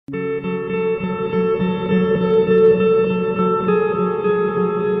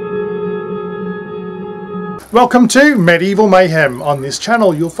Welcome to Medieval Mayhem. On this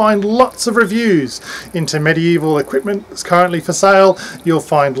channel you'll find lots of reviews into medieval equipment that's currently for sale. You'll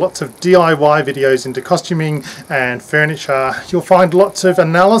find lots of DIY videos into costuming and furniture. You'll find lots of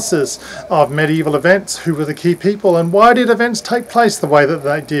analysis of medieval events, who were the key people and why did events take place the way that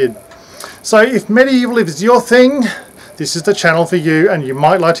they did. So if medieval is your thing, this is the channel for you and you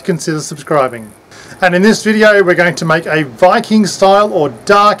might like to consider subscribing. And in this video we're going to make a Viking style or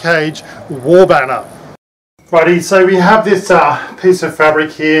Dark Age war banner. Righty, so we have this piece of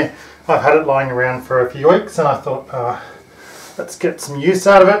fabric here. I've had it lying around for a few weeks and I thought let's get some use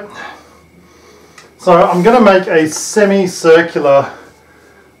out of it. So I'm going to make a semicircular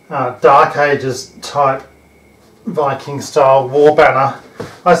Dark Ages type Viking style war banner.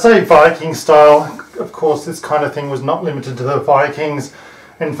 I say Viking style, of course this kind of thing was not limited to the Vikings.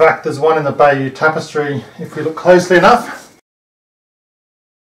 In fact there's one in the Bayeux Tapestry if we look closely enough.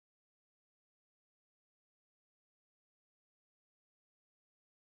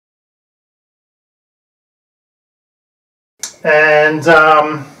 And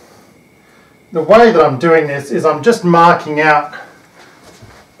the way that I'm doing this is I'm just marking out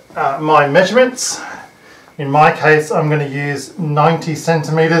my measurements. In my case I'm going to use 90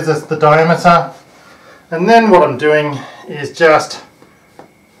 centimeters as the diameter, and then what I'm doing is just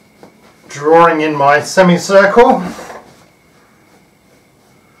drawing in my semicircle.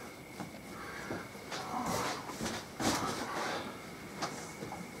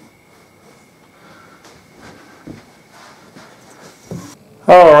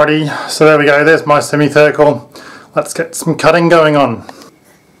 Alrighty, so there we go, there's my semicircle. Let's get some cutting going on.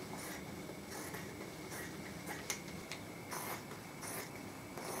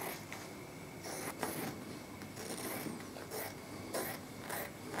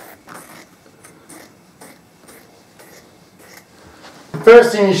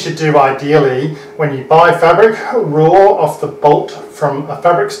 First thing you should do ideally when you buy fabric, raw off the bolt from a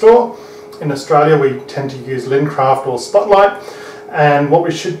fabric store. In Australia we tend to use Lincraft or Spotlight. And what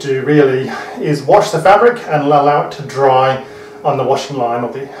we should do really is wash the fabric and allow it to dry on the washing line,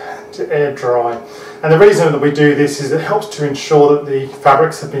 or to air dry. And the reason that we do this is it helps to ensure that the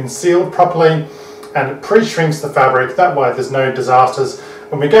fabrics have been sealed properly and it pre-shrinks the fabric. That way there's no disasters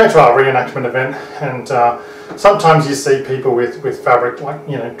when we go to our reenactment event. And sometimes you see people with fabric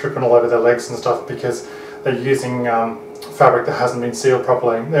dripping all over their legs and stuff because they're using fabric that hasn't been sealed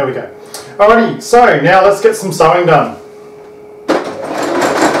properly. There we go. Alrighty, so now let's get some sewing done.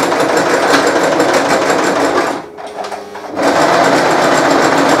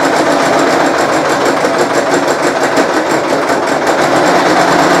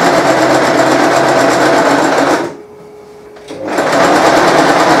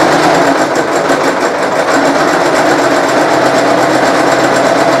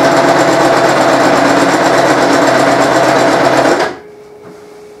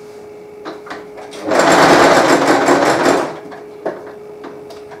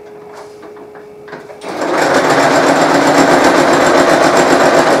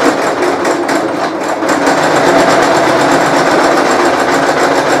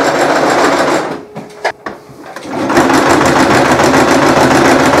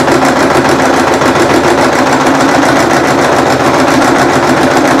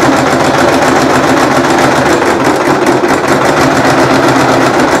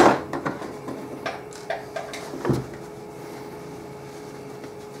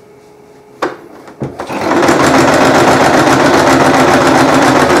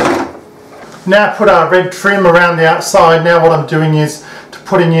 Now put our red trim around the outside. Now what I'm doing is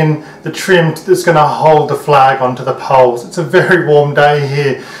putting in the trim that's going to hold the flag onto the poles. It's a very warm day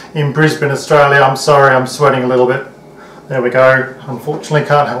here in Brisbane, Australia. I'm sorry, I'm sweating a little bit. There we go. Unfortunately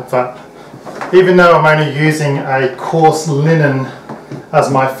can't help that. Even though I'm only using a coarse linen as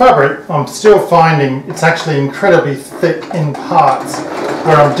my fabric, I'm still finding it's actually incredibly thick in parts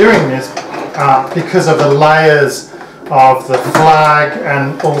where I'm doing this because of the layers of the flag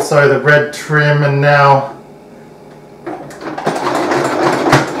and also the red trim. And now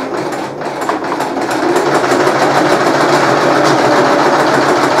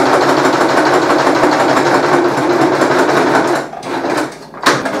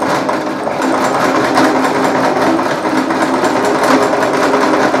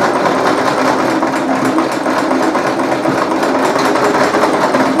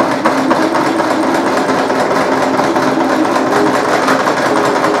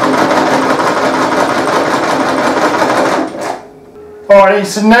Alrighty,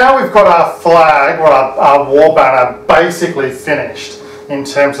 so now we've got our flag, or our war banner, basically finished in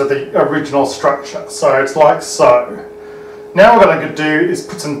terms of the original structure. So it's like so. Now what I'm going to do is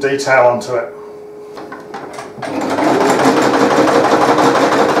put some detail onto it.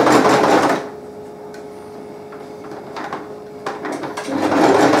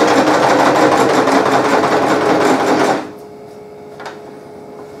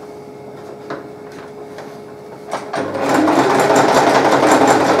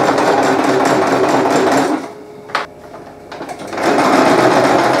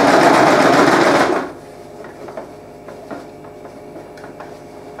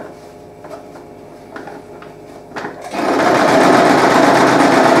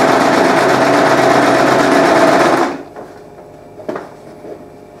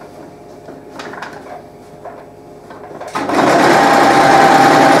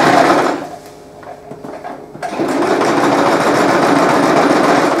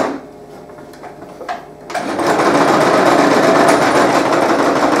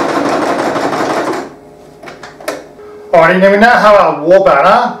 Alrighty, now we now have our war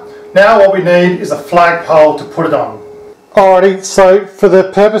banner. Now what we need is a flagpole to put it on. Alrighty, so for the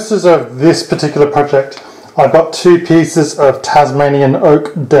purposes of this particular project, I've got 2 pieces of Tasmanian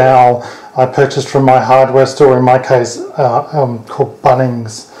oak dowel I purchased from my hardware store, in my case called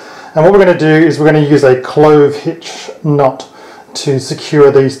Bunnings. And what we're going to do is we're going to use a clove hitch knot to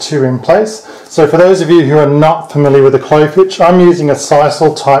secure these 2 in place. So for those of you who are not familiar with a clove hitch, I'm using a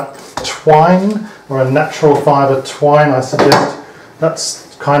sisal type twine, or a natural fibre twine, I suggest.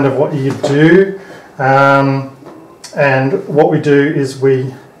 That's kind of what you do. And what we do is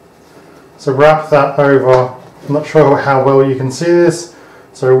we wrap that over. I'm not sure how well you can see this.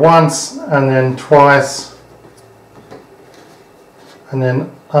 So once and then twice, and then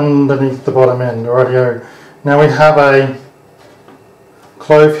underneath the bottom end. Rightio. Now we have a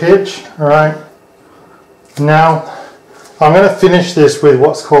clove hitch. All right. Now I'm going to finish this with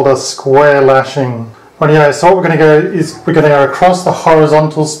what's called a square lashing. Rightio. So what we're going to go is we're going to go across the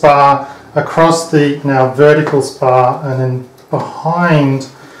horizontal spar, across the now vertical spar, and then behind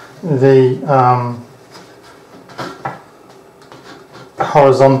the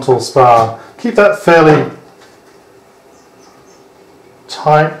horizontal spar. Keep that fairly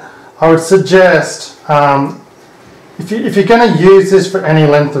tight. I would suggest if you're going to use this for any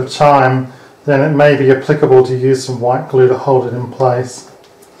length of time, then it may be applicable to use some white glue to hold it in place.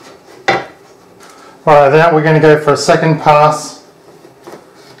 Alright, now we're going to go for a second pass,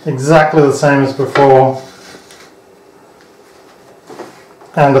 exactly the same as before,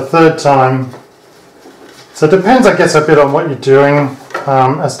 and a third time. So it depends, I guess, a bit on what you're doing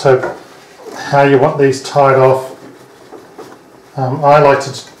as to how you want these tied off. I like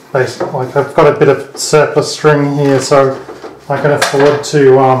to basically, I've got a bit of surplus string here, so I can afford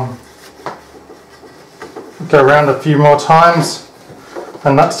to go around a few more times,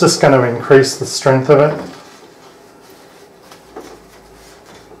 and that's just going to increase the strength of it.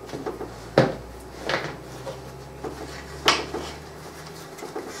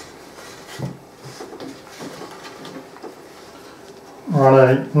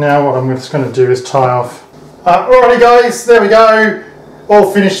 Righto, now what I'm just going to do is tie off. Alrighty guys, there we go,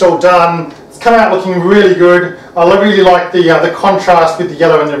 all finished, all done. It's come out looking really good. I really like the contrast with the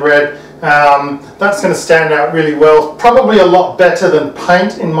yellow and the red. That's going to stand out really well, probably a lot better than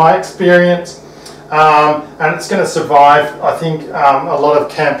paint in my experience, and it's going to survive, I think, a lot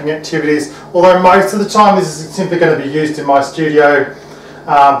of camping activities, although most of the time this is simply going to be used in my studio,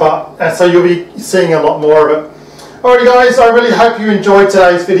 so you'll be seeing a lot more of it. Alrighty guys, I really hope you enjoyed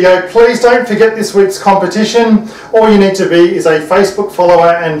today's video. Please don't forget this week's competition. All you need to be is a Facebook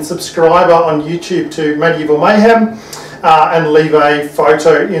follower and subscriber on YouTube to Medieval Mayhem, and leave a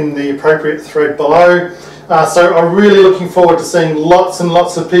photo in the appropriate thread below. So I'm really looking forward to seeing lots and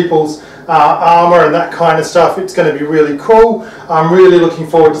lots of people's armour and that kind of stuff. It's going to be really cool. I'm really looking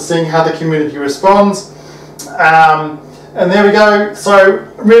forward to seeing how the community responds. And there we go. So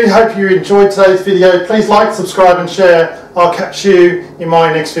really hope you enjoyed today's video. Please like, subscribe and share. I'll catch you in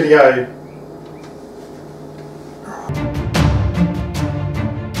my next video.